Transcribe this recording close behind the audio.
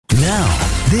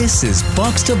This is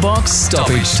Box to Box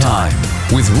Stoppage Time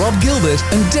with Rob Gilbert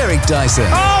and Derek Dyson.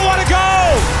 Oh, what a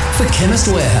goal! For Chemist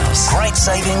Warehouse. Great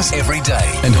savings every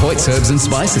day. And Hoyt's Herbs and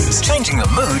Spices. Changing the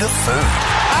mood of food.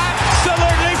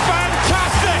 Absolutely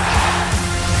fantastic!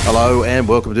 Hello and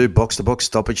welcome to Box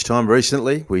Stoppage Time.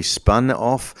 Recently, we spun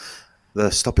off the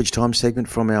Stoppage Time segment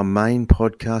from our main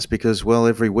podcast because, well,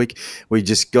 every week we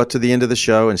just got to the end of the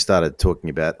show and started talking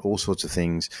about all sorts of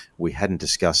things we hadn't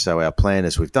discussed. So our plan,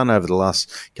 as we've done over the last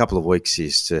couple of weeks,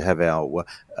 is to have our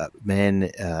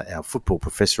our football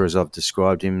professor, as I've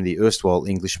described him, the erstwhile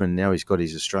Englishman. Now he's got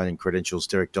his Australian credentials,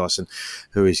 Derek Dyson,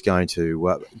 who is going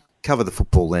to cover the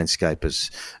football landscape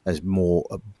as more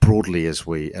broadly as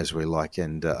we like.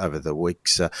 And over the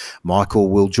weeks, Michael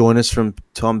will join us from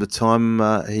time to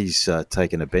time. He's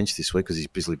taken a bench this week because he's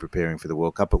busily preparing for the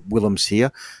World Cup. But Willem's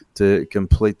here to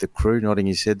complete the crew, nodding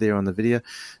his head there on the video.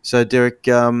 So, Derek,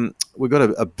 we've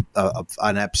got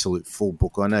an absolute full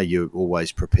book. I know you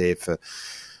always prepare for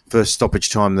stoppage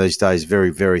time these days very,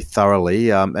 very thoroughly.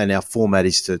 And our format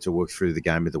is to work through the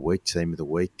game of the week, team of the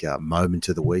week, moment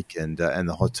of the week, and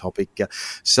the hot topic.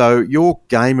 So your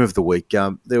game of the week,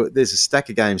 there's a stack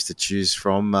of games to choose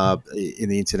from in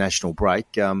the international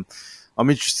break. I'm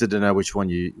interested to know which one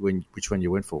you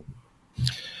went for.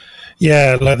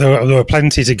 Yeah, like there were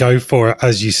plenty to go for,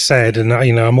 as you said, and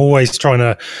I'm always trying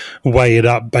to weigh it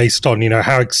up based on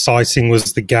how exciting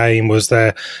was the game. Was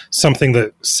there something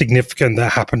that significant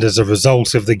that happened as a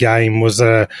result of the game? Was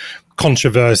there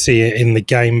controversy in the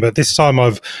game? But this time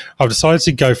I've decided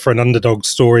to go for an underdog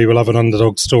story. We'll have an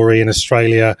underdog story in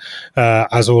Australia,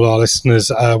 as all our listeners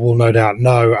will no doubt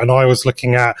know. And I was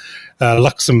looking at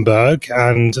Luxembourg,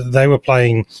 and they were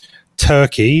playing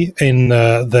Turkey in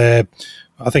their,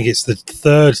 I think it's the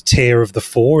third tier of the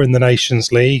four in the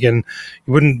Nations League, and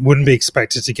you wouldn't be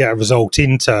expected to get a result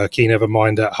in Turkey, never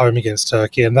mind at home against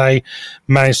Turkey. And they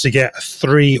managed to get a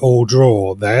 3-3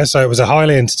 draw there. So it was a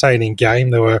highly entertaining game.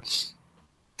 There were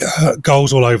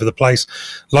goals all over the place.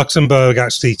 Luxembourg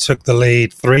actually took the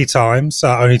lead 3 times,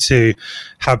 only to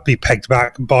be pegged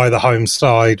back by the home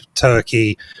side,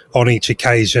 Turkey, on each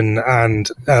occasion. And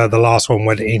the last one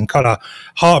went in kind of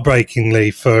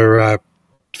heartbreakingly for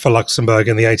Luxembourg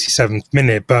in the 87th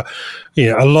minute. But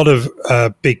a lot of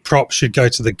big props should go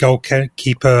to the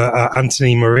goalkeeper,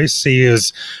 Anthony Maurice. He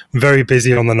was very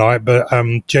busy on the night, but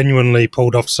genuinely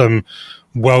pulled off some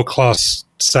world-class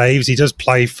saves. He does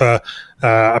play for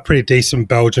a pretty decent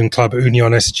Belgian club,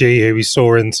 Union SG, who we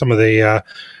saw in some of the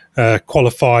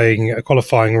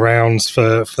qualifying rounds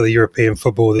for the European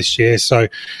football this year. So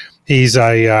he's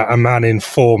a man in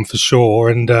form for sure.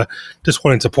 And just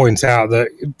wanted to point out that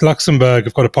Luxembourg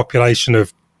have got a population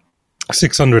of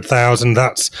 600,000.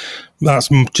 That's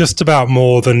just about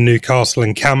more than Newcastle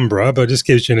and Canberra, but it just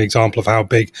gives you an example of how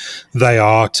big they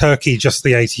are. Turkey, just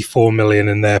the 84 million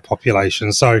in their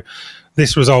population. So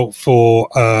this result for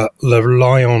Le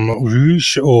Lion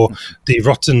Rouge, or the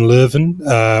Rotten Löwen,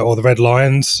 or the Red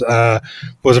Lions,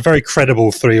 was a very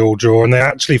credible 3-3 draw. And they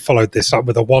actually followed this up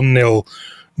with a 1-0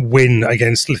 win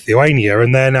against Lithuania,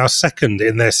 and they're now second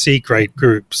in their C grade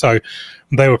group. So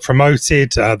they were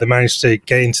promoted, they managed to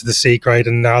get into the C grade,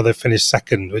 and now they've finished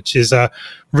second, which is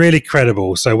really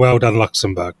credible. So well done,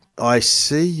 Luxembourg. I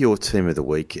see your team of the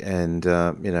week, and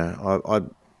I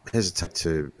hesitate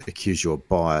to accuse you of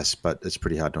bias, but it's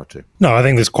pretty hard not to. No, I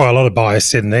think there's quite a lot of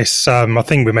bias in this. I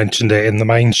think we mentioned it in the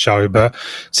main show, but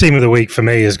team of the week for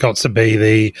me has got to be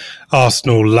the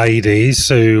Arsenal ladies,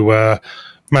 who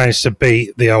managed to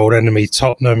beat the old enemy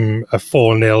Tottenham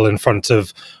 4-0 in front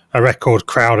of a record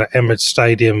crowd at Emirates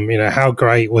Stadium. How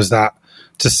great was that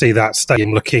to see that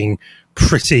stadium looking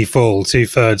pretty full,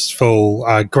 2/3 full,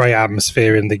 great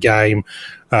atmosphere in the game,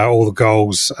 all the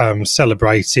goals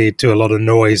celebrated, to a lot of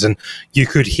noise, and you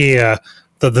could hear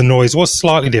that the noise was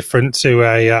slightly different to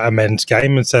a men's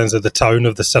game in terms of the tone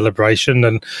of the celebration.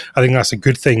 And I think that's a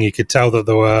good thing. You could tell that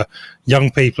there were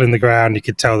young people in the ground. You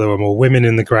could tell there were more women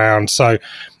in the ground. So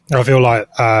I feel like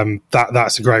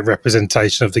that's a great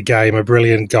representation of the game. A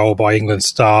brilliant goal by England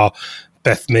star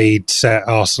Beth Mead set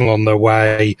Arsenal on their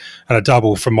way, and a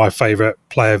double from my favourite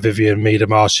player, Vivian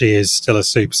Miedema. She is still a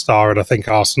superstar, and I think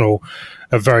Arsenal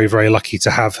are very, very lucky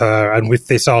to have her. And with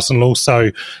this, Arsenal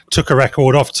also took a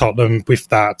record off Tottenham with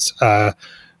that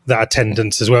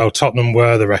attendance as well. Tottenham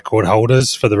were the record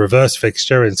holders for the reverse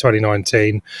fixture in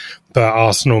 2019, but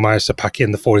Arsenal managed to pack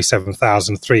in the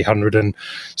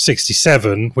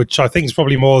 47,367, which I think is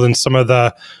probably more than some of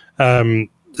the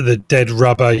dead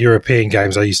rubber European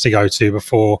games I used to go to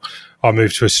before I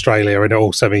moved to Australia. And it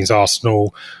also means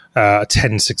Arsenal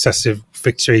 10 successive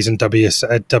victories in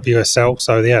WSL.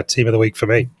 So, yeah, team of the week for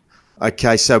me.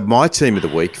 Okay, so my team of the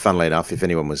week, funnily enough, if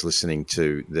anyone was listening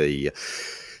to the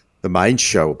main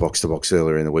show, Box to Box,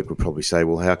 earlier in the week, would probably say,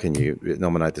 well, how can you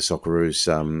nominate the Socceroos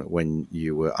when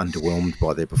you were underwhelmed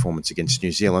by their performance against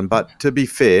New Zealand? But to be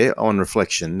fair, on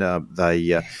reflection,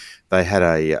 they had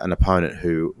an opponent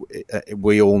who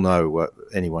we all know,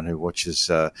 anyone who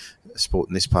watches sport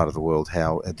in this part of the world,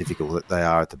 how difficult they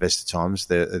are at the best of times.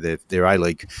 Their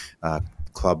A-League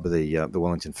club, the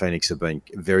Wellington Phoenix, have been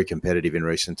very competitive in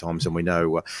recent times, and we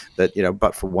know that,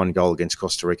 but for one goal against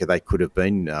Costa Rica, they could have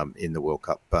been in the World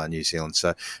Cup, New Zealand.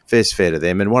 So fair to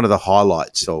them. And one of the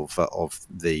highlights of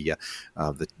the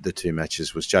two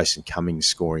matches was Jason Cummings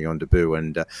scoring on debut.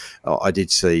 And I did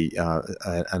see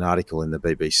an article in the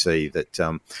BBC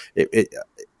that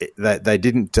they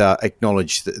didn't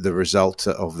acknowledge the result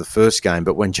of the first game,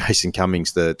 but when Jason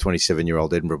Cummings, the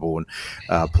 27-year-old Edinburgh-born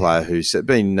player who's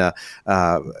been,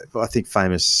 I think,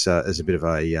 famous as a bit of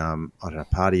a,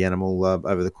 party animal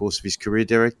over the course of his career,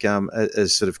 Derek,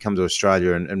 has sort of come to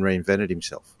Australia and reinvented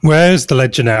himself. Where's the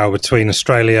ledger now between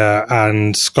Australia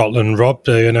and Scotland, Rob?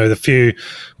 The few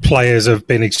players have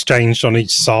been exchanged on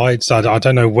each side, so I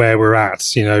don't know where we're at.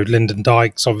 Lyndon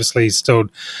Dykes obviously still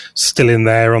in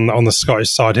there on the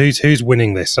Scottish side. Who's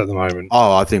winning this at the moment?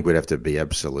 Oh, I think we'd have to be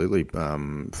absolutely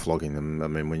flogging them. I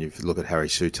mean, when you look at Harry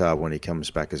Souttar when he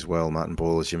comes back as well, Martin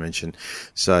Boyle, as you mentioned.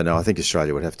 So, no, I think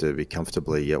Australia would have to be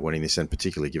comfortably winning this, and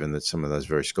particularly given that some of those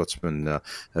very Scotsmen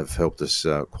have helped us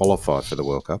qualify for the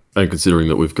World Cup. And considering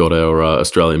that we've got our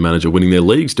Australian manager winning their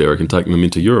leagues, Derek, and taking them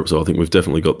into Europe, so I think we've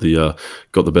definitely got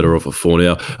the better of it for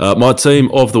now. My team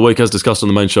of the week, as discussed on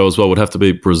the main show as well, would have to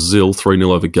be Brazil, 3-0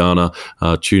 over Ghana,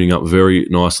 tuning up very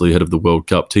nicely ahead of the World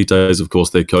Cup. Tite is, of course,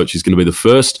 their coach. He's going to be the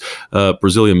first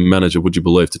Brazilian manager, would you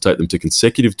believe, to take them to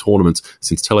consecutive tournaments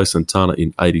since Tele Santana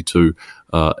in 82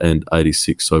 and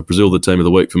 86. So Brazil, the team of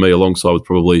the week for me, alongside with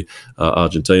probably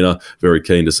Argentina. Very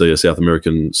keen to see a South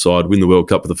American side win the World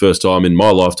Cup for the first time in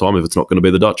my lifetime, if it's not going to be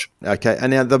the Dutch. Okay,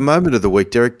 and now the moment of the week,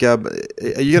 Derek, are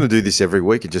you going to do this every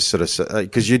week and just sort of,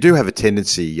 because you do have a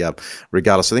tendency,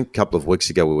 regardless, I think a couple of weeks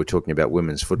ago we were talking about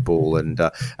women's football and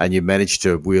you managed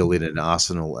to wheel in an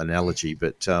Arsenal analogy,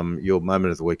 but your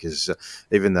moment of the week is,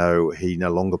 even though he no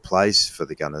longer plays for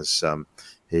the Gunners,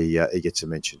 he gets a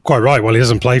mention. Quite right. Well, he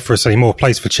doesn't play for us anymore.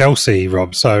 Plays for Chelsea,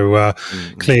 Rob. So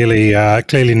clearly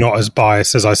not as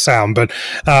biased as I sound. But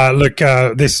look,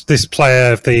 this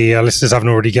player, if the listeners haven't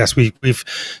already guessed, we've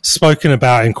spoken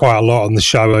about him quite a lot on the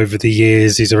show over the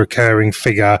years. He's a recurring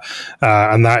figure,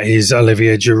 and that is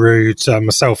Olivier Giroud.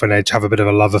 Myself and Edge have a bit of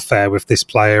a love affair with this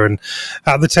player, and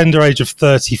at the tender age of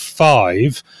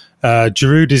 35.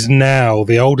 Giroud is now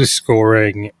the oldest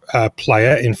scoring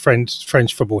player in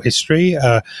French football history,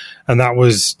 and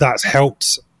that's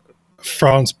helped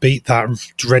France beat that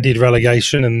dreaded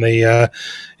relegation in the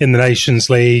Nations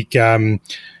League.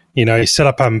 He set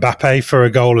up Mbappe for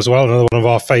a goal as well, another one of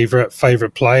our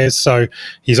favourite players. So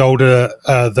he's older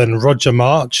than Roger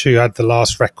March, who had the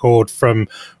last record from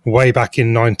way back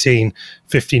in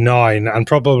 1959. And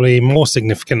probably more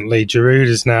significantly, Giroud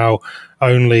is now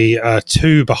only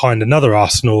 2 behind another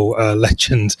Arsenal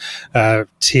legend,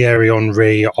 Thierry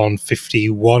Henry, on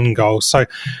 51 goals. So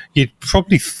you'd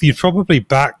probably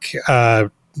back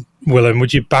Willem,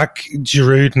 would you back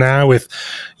Giroud now with,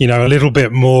 a little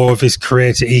bit more of his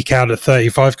career to eke out at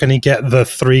 35? Can he get the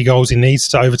 3 goals he needs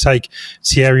to overtake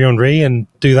Thierry Henry and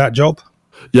do that job?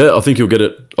 Yeah, I think he'll get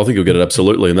it. I think he'll get it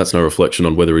absolutely, and that's no reflection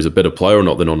on whether he's a better player or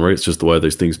not than Henry. It's just the way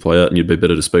these things play out, and you'd be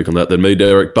better to speak on that than me,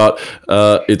 Derek. But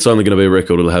it's only going to be a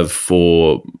record he'll have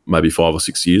for maybe 5 or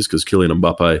 6 years, because Kylian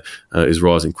Mbappe is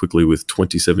rising quickly with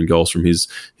 27 goals from his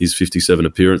 57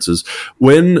 appearances.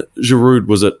 When Giroud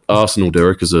was at Arsenal,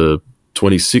 Derek, as a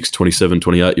 26, 27,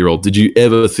 28-year-old, did you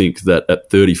ever think that at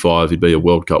 35 he'd be a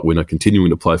World Cup winner, continuing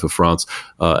to play for France?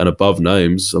 And above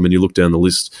names, I mean, you look down the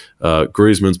list,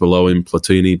 Griezmann's below him,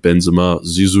 Platini, Benzema,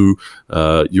 Zizou,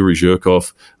 Yuri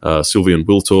Zhirkov, Sylvain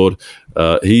Wiltord.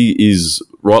 He is,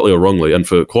 rightly or wrongly, and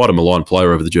for quite a maligned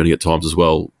player over the journey at times as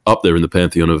well, up there in the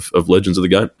pantheon of legends of the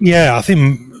game. Yeah, I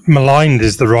think maligned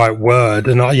is the right word.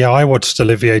 And I watched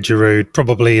Olivier Giroud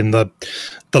probably in the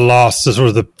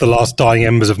last dying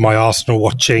embers of my Arsenal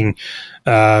watching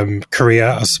career,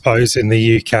 I suppose, in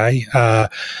the UK.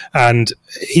 And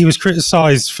he was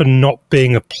criticised for not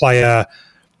being a player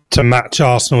to match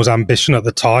Arsenal's ambition at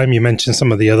the time. You mentioned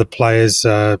some of the other players,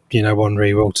 Henry,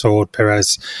 Wiltord,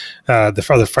 Perez, the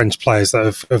other French players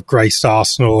that have graced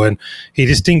Arsenal, and he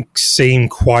just didn't seem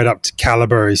quite up to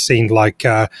calibre. He seemed like,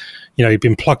 he'd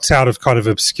been plucked out of kind of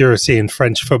obscurity in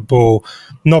French football,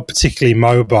 not particularly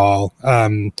mobile.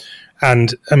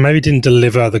 and maybe didn't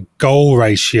deliver the goal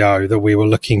ratio that we were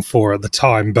looking for at the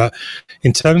time. But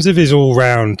in terms of his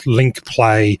all-round link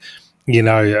play,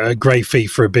 a great feat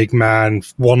for a big man,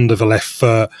 wand of a left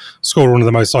foot, scored one of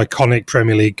the most iconic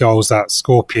Premier League goals, that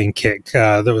scorpion kick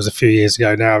that was a few years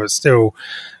ago now, but still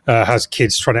has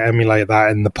kids trying to emulate that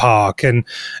in the park. And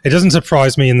it doesn't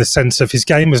surprise me in the sense of his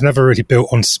game was never really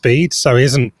built on speed, so he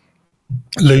isn't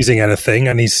losing anything,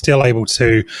 and he's still able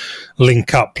to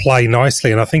link up play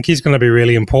nicely. And I think he's going to be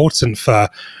really important for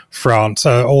France.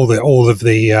 All of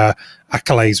the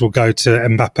accolades will go to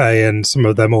Mbappe and some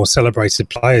of their more celebrated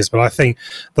players, but I think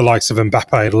the likes of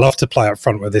Mbappe would love to play up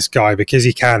front with this guy because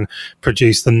he can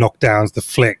produce the knockdowns, the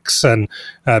flicks, and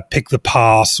pick the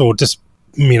pass, or just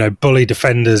bully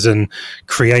defenders and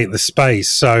create the space.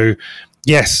 So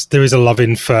yes, there is a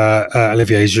love-in for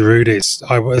Olivier Giroud.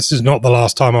 This is not the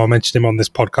last time I'll mention him on this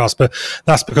podcast, but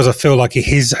that's because I feel like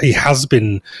he has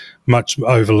been much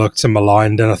overlooked and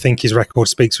maligned, and I think his record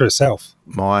speaks for itself.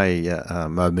 My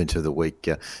moment of the week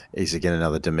is again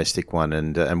another domestic one,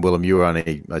 and Willem, you were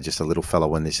only just a little fella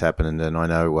when this happened, and I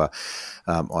know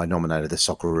I nominated the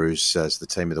Socceroos as the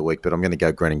team of the week, but I'm going to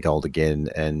go green and gold again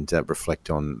and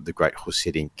reflect on the great Guus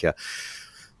Hiddink,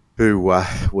 who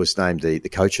was named the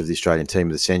coach of the Australian team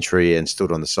of the century and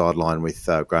stood on the sideline with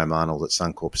Graham Arnold at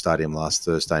Suncorp Stadium last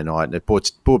Thursday night. And it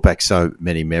brought back so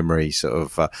many memories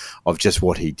of just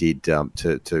what he did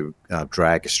to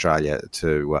drag Australia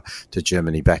to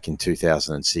Germany back in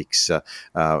 2006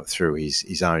 through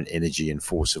his own energy and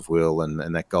force of will,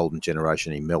 and that golden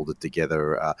generation he melded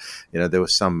together. There were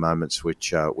some moments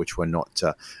which were not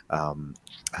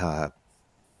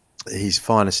his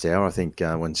finest hour, I think,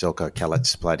 when Zeljko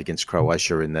Kalac played against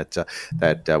Croatia in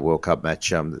that World Cup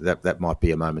match. That might be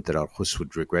a moment that Guus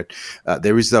would regret.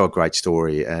 There is, though, a great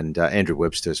story, and Andrew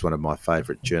Webster is one of my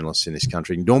favourite journalists in this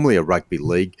country, normally a rugby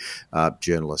league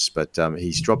journalist, but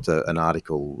he's dropped an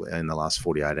article in the last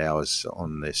 48 hours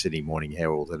on the Sydney Morning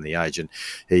Herald and The Age, and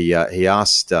he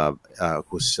asked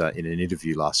Guus in an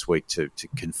interview last week to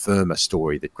confirm a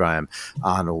story that Graham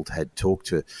Arnold had talked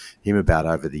to him about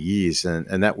over the years,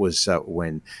 and that was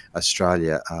when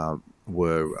Australia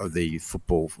the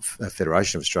Football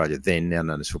Federation of Australia, then now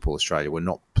known as Football Australia, were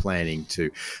not planning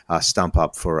to stump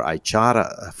up for a charter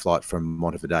flight from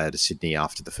Montevideo to Sydney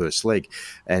after the first leg.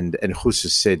 And Guus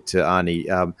has said to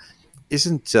Arnie,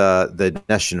 isn't the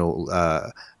national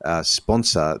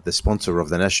sponsor the sponsor of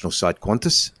the national site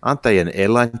Qantas? Aren't they an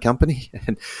airline company?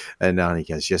 And Arnie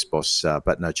goes, yes, boss,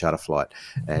 but no charter flight.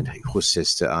 And Guus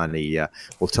says to Arnie,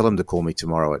 well, tell him to call me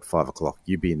tomorrow at 5 o'clock.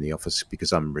 You be in the office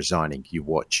because I'm resigning. You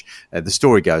watch. The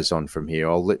story goes on from here.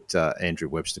 I'll let Andrew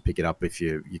Webster pick it up if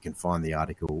you can find the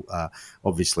article.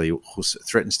 Obviously, Guus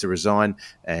threatens to resign,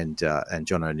 and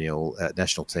John O'Neill,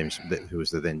 national teams, who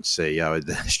was the then CEO of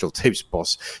the national team's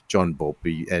boss, John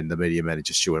Bobby, and the media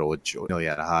manager, Stuart Orge, nearly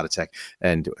had a heart attack.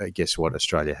 And guess what?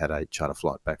 Australia had a charter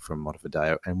flight back from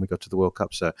Montevideo, and we got to the World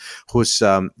Cup. So,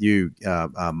 Guus, you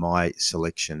are my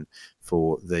selection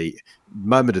for the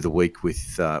moment of the week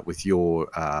with your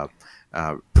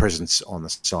presence on the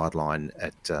sideline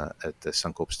at the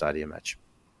Suncorp Stadium match.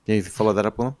 Can you follow that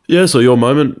up, Willem? Yeah, so your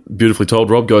moment, beautifully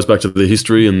told, Rob, goes back to the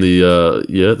history and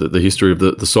the history of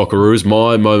the Socceroos.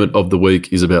 My moment of the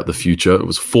week is about the future. It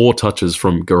was 4 touches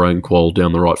from Geraint Quoll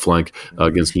down the right flank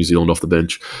against New Zealand off the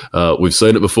bench. We've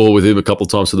seen it before with him a couple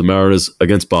of times for the Mariners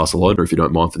against Barcelona, if you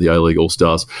don't mind, for the A-League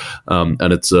All-Stars.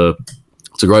 And it's a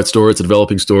great story. It's a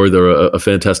developing story. They're a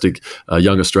fantastic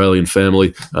young Australian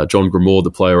family. John Grimore,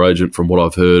 the player agent, from what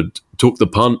I've heard, took the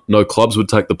punt. No clubs would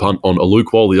take the punt on Alou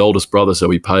Quoll, the oldest brother, so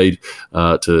he paid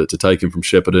to take him from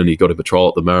Shepparton. He got him a trial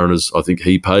at the Mariners. I think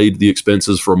he paid the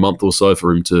expenses for a month or so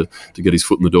for him to get his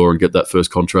foot in the door and get that first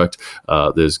contract.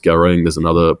 There's Geraint, there's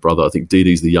another brother, I think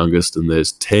Didi's the youngest, and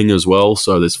there's Teng as well.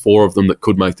 So there's 4 of them that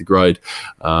could make the grade.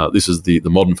 This is the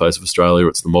modern face of Australia.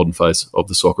 It's the modern face of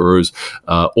the Socceroos.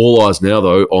 All eyes now,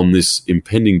 though, on this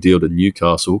impending deal to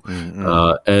Newcastle.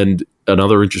 And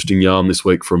another interesting yarn this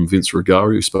week from Vince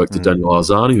Rugari, who spoke to Daniel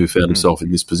Arzani, who found himself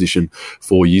in this position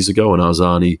 4 years ago. And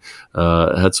Arzani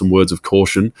had some words of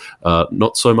caution,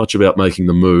 not so much about making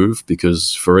the move,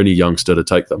 because for any youngster to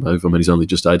take that move, I mean, he's only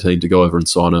just 18, to go over and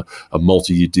sign a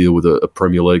multi-year deal with a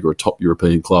Premier League or a top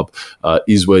European club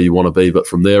is where you want to be. But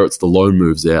from there, it's the loan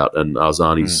moves out. And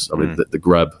Arzani's, the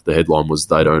grab, the headline was,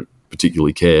 they don't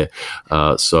particularly care.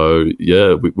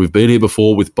 We've been here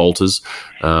before with bolters.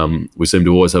 We seem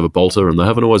to always have a bolter, and they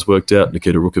haven't always worked out.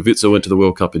 Nikita Rukavica went to the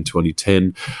World Cup in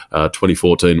 2010.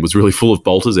 2014 was really full of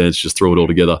bolters. Ants just threw it all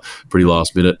together pretty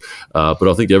last minute. But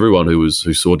I think everyone who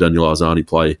saw Daniel Arzani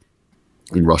play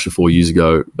in Russia 4 years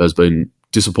ago has been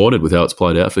disappointed with how it's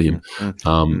played out for him.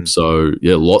 So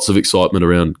yeah, lots of excitement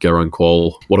around Garang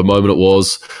Kuol. What a moment it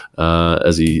was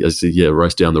as he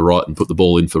raced down the right and put the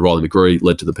ball in for Riley McGree,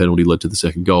 led to the penalty, led to the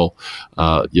second goal.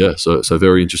 So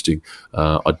very interesting.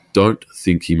 I don't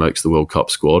think he makes the World Cup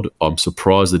squad. I'm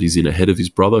surprised that he's in ahead of his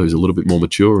brother, who's a little bit more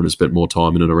mature and has spent more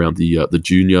time in and around the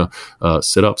junior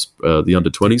setups, the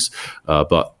under-20s.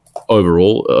 But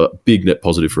overall, big net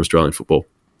positive for Australian football.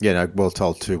 Yeah, no, well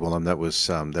told too, Willem. That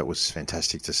was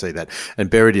fantastic to see that. And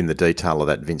buried in the detail of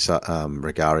that Vince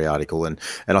Regari article, and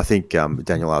I think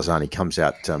Daniel Arzani comes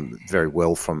out very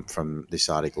well from this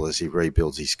article as he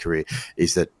rebuilds his career,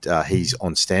 is that he's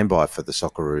on standby for the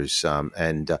Socceroos,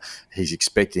 and he's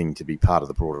expecting to be part of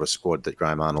the broader squad that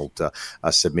Graham Arnold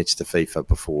submits to FIFA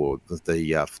before the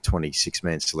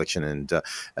 26-man selection.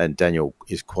 And Daniel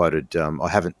is quoted, I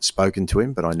haven't spoken to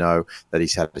him, but I know that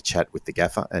he's had a chat with the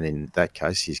gaffer, and in that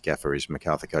case, his gaffer is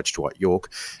MacArthur coach Dwight York,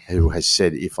 who has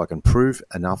said, if I can prove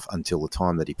enough until the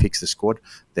time that he picks the squad,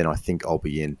 then I think I'll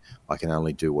be in. I can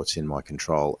only do what's in my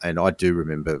control. And I do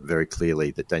remember very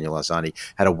clearly that Daniel Arzani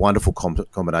had a wonderful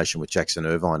combination with Jackson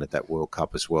Irvine at that World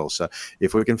Cup as well. So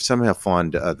if we can somehow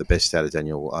find the best out of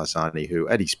Daniel Arzani, who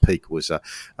at his peak was a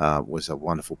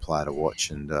wonderful player to watch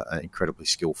and incredibly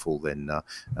skillful, then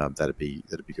that'd be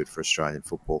good for Australian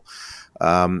football.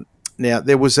 Now,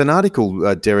 there was an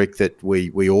article, Derek, that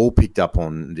we all picked up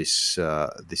on this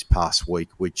past week,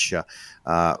 which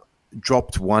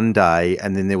dropped one day,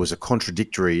 and then there was a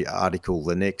contradictory article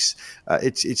the next.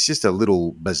 It's just a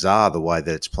little bizarre the way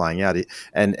that it's playing out,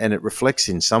 and it reflects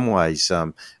in some ways,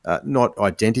 not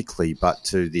identically, but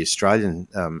to the Australian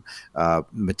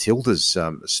Matilda's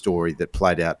story that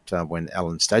played out when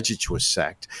Alan Stajic was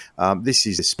sacked. This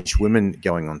is the Spanish women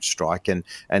going on strike and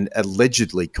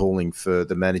allegedly calling for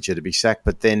the manager to be sacked,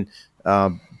 but then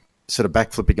sort of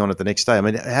backflipping on it the next day. I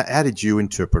mean, how did you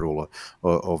interpret all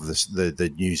of this,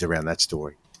 the news around that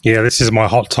story? Yeah, this is my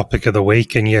hot topic of the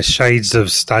week. And yes, shades of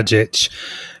Stajic,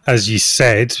 as you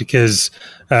said, because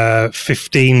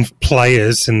 15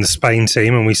 players in the Spain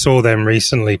team, and we saw them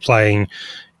recently playing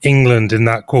England in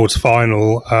that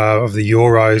quarterfinal of the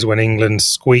Euros when England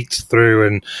squeaked through,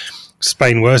 and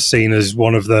Spain were seen as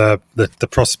one of the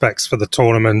prospects for the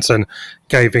tournament and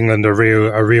gave England a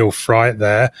real fright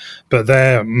there. But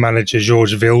their manager,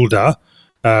 George Vilda,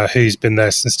 who's been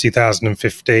there since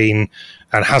 2015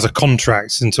 and has a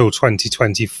contract until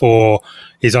 2024,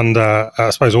 is under,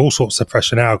 I suppose, all sorts of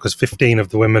pressure now, because 15 of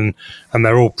the women, and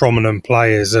they're all prominent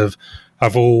players,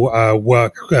 have all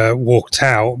walked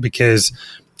out because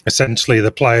essentially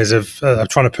the players are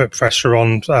trying to put pressure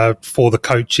on for the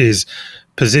coaches'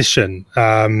 position.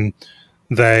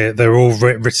 They're all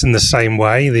written the same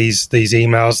way, these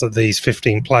emails that these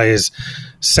 15 players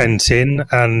sent in,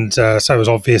 and so it was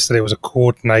obvious that it was a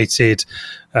coordinated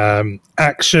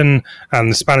action, and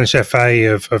the Spanish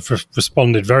FA have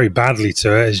responded very badly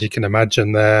to it. As you can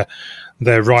imagine, they're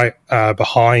right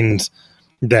behind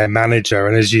their manager,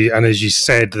 and as you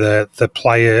said, the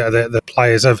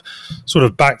players have sort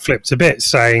of backflipped a bit,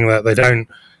 saying that they don't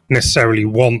necessarily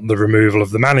want the removal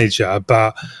of the manager,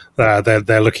 but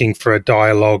they're looking for a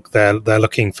dialogue. They're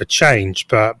looking for change,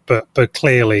 but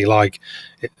clearly,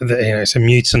 it's a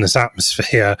mutinous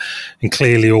atmosphere, and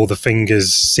clearly all the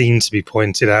fingers seem to be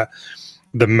pointed at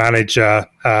the manager.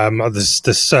 There's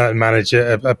certain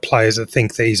players that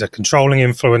think that he's a controlling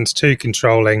influence, too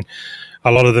controlling.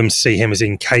 A lot of them see him as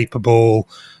incapable.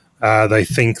 They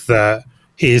think that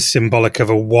he is symbolic of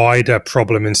a wider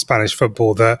problem in Spanish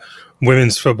football, that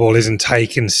women's football isn't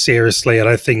taken seriously. I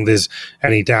don't think there's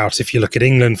any doubt, if you look at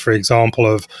England, for example,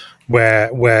 of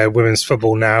where women's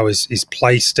football now is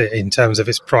placed in terms of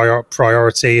its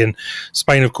priority. And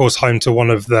Spain, of course, home to one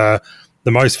of the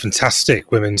most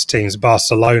fantastic women's teams,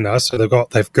 Barcelona. So they've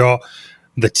got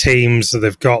the teams,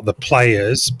 they've got the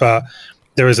players, but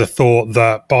there is a thought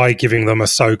that by giving them a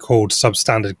so-called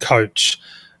substandard coach,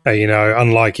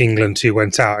 unlike England, who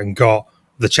went out and got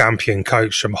the champion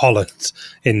coach from Holland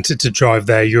to drive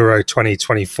their Euro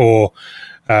 2024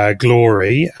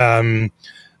 glory,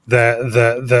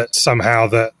 that somehow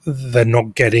that they're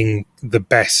not getting the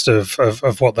best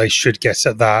of what they should get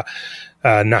at that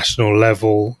national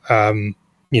level.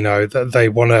 That they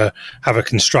want to have a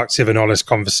constructive and honest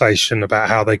conversation about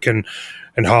how they can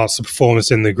enhance the performance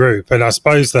in the group. And I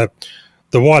suppose that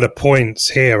the wider points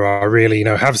here are really,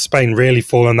 have Spain really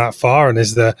fallen that far, and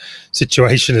is the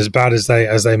situation as bad as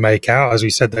they make out? As we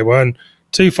said, they weren't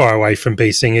too far away from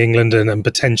beating England and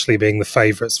potentially being the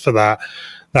favourites for that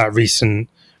recent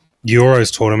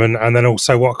Euros tournament. And then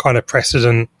also, what kind of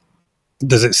precedent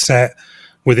does it set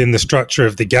within the structure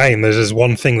of the game. There's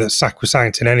one thing that's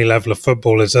sacrosanct in any level of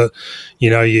football is that,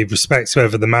 you respect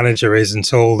whoever the manager is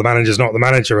until the manager's not the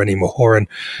manager anymore. And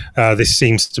this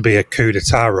seems to be a coup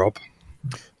d'etat, Rob.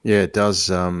 Yeah, it does.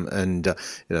 There's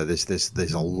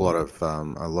a lot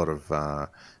of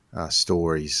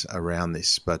stories around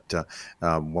this, but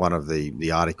one of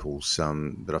the articles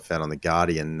that I found on The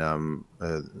Guardian,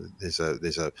 there's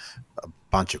a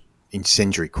bunch of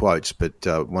incendiary quotes, but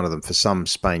one of them, for some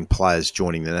Spain players,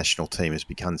 joining the national team has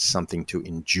become something to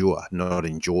endure, not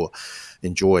enjoy.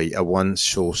 One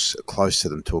source close to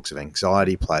them talks of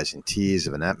anxiety, players in tears,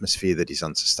 of an atmosphere that is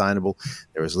unsustainable.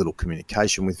 There is little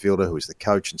communication with Vilda, who is the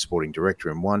coach and sporting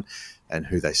director in one, and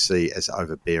who they see as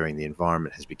overbearing. The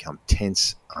environment has become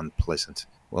tense, unpleasant.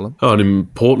 Willem? An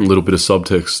important little bit of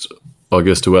subtext, I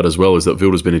guess, to add as well, is that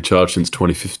Vilda's been in charge since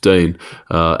 2015,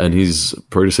 and his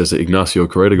predecessor, Ignacio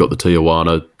Correa, got the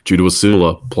Tijuana due to a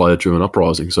similar player-driven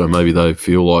uprising. So maybe they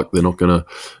feel like they're not going to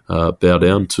bow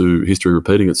down to history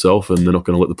repeating itself, and they're not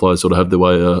going to let the players sort of have their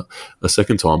way a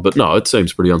second time. But no, it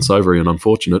seems pretty unsavoury and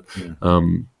unfortunate.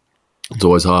 It's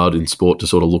always hard in sport to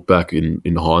sort of look back in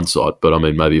hindsight. But, I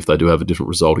mean, maybe if they do have a different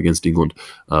result against England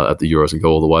at the Euros and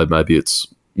go all the way, maybe it's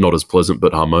not as pleasant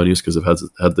but harmonious because they've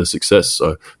had their success,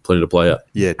 so plenty to play out.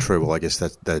 Yeah, true. Well, I guess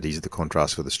that is the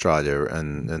contrast with Australia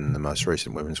and the most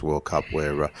recent Women's World Cup,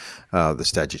 where the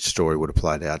Stajic story would have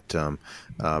played out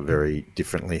very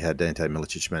differently had Ante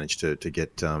Milicic managed to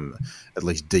get at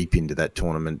least deep into that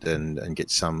tournament and get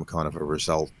some kind of a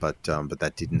result, but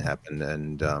that didn't happen,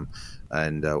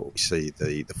 and we see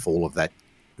the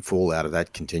fallout of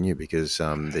that continue, because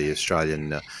the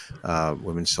Australian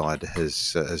women's side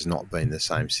has not been the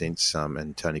same since,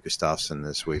 and Tony Gustafsson,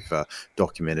 as we've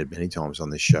documented many times on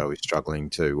this show, is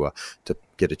struggling to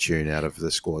get a tune out of the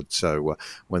squad. So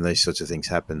when these sorts of things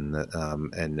happen,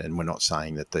 and we're not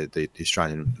saying that the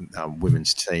Australian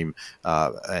women's team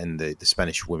and the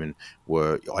Spanish women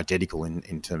were identical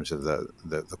in terms of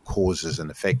the causes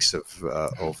and effects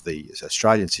of the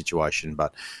Australian situation,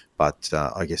 but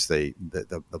I guess the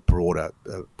broader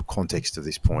context of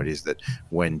this point is that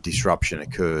when disruption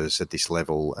occurs at this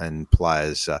level and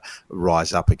players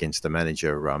rise up against the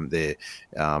manager,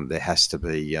 there has to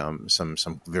be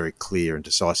some very clear and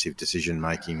decisive decision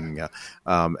making,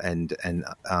 and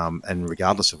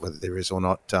regardless of whether there is or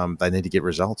not, they need to get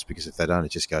results, because if they don't,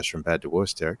 it just goes from bad to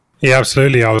worse. Derek? Yeah,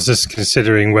 absolutely. I was just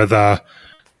considering whether,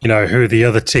 who are the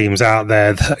other teams out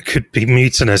there that could be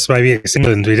mutinous. Maybe it's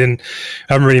England.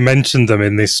 Haven't really mentioned them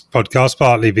in this podcast,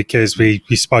 partly because we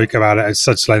spoke about it at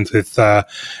such length with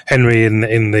Henry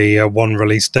in the one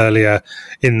released earlier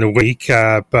in the week.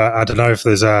 But I don't know if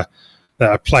there's a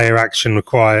player action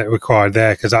required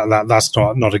there, because that's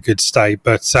not a good state.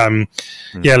 But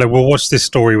we'll watch this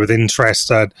story with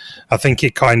interest. I think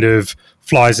it kind of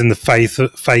flies in the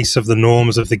face of the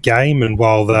norms of the game, and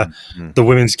while the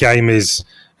women's game is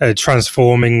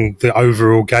transforming the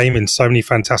overall game in so many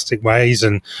fantastic ways,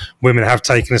 and women have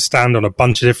taken a stand on a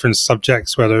bunch of different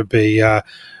subjects, whether it be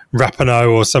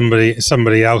Rapinoe or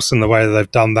somebody else, in the way that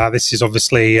they've done that. This is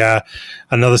obviously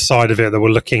another side of it that we're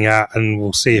looking at, and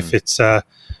we'll see if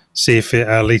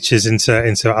it leaches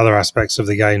into other aspects of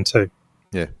the game too.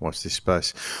 Yeah, watch this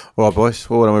space. All right, boys.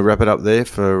 Well, why don't we wrap it up there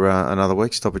for another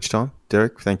week, stoppage time.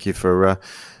 Derek, thank you for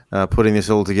putting this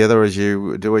all together as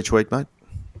you do each week, mate.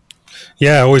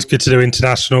 Yeah, always good to do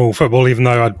international football, even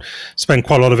though I'd spend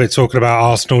quite a lot of it talking about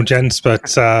Arsenal, gents.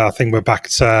 But I think we're back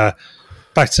to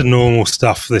normal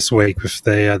stuff this week with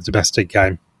the domestic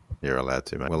game. You're allowed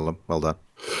to, mate. Well done.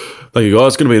 Thank you, guys.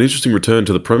 It's going to be an interesting return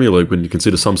to the Premier League when you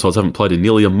consider some sides haven't played in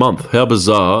nearly a month. How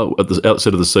bizarre at the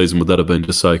outset of the season would that have been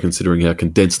to say, considering how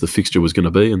condensed the fixture was going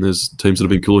to be? And there's teams that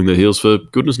have been cooling their heels for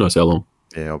goodness knows how long.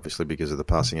 Yeah, obviously because of the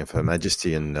passing of Her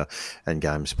Majesty and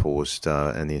games paused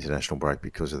and the international break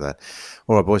because of that.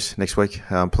 All right, boys, next week,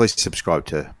 please subscribe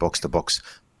to Box to Box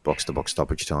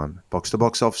Stoppage Time, Box to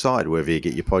Box Offside, wherever you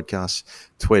get your podcasts.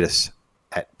 Tweet us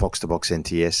at Box to Box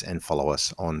NTS and follow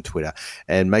us on Twitter.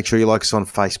 And make sure you like us on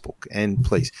Facebook. And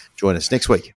please join us next week